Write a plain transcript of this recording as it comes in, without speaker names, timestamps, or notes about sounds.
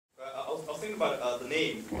thinking about the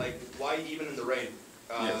name, like why even in the rain?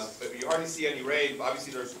 Yes. You hardly see any rain.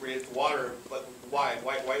 Obviously, there's water, but why?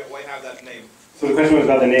 Why have that name? So the question was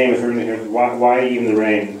about the name. Why even the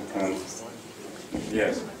rain?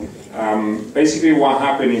 Yes. Basically, what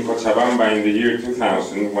happened in Cochabamba in the year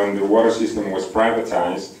 2000, when the water system was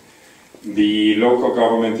privatized, the local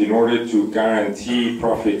government, in order to guarantee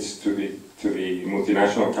profits to the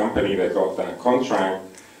multinational company that got that contract,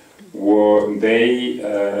 they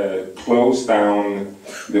closed down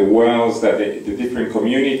the wells that the different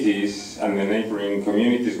communities and the neighboring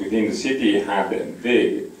communities within the city had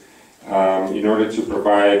dig in order to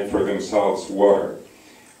provide for themselves water.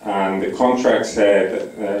 And the contract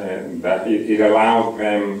said that it allowed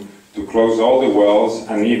them to close all the wells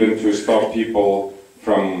and even to stop people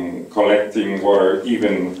from collecting water,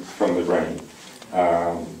 even from the rain.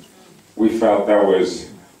 We felt that was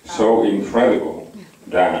so incredible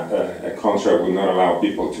that a contract would not allow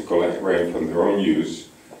people to collect rain from their own use,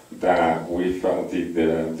 that we felt it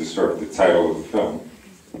deserved the title of the film.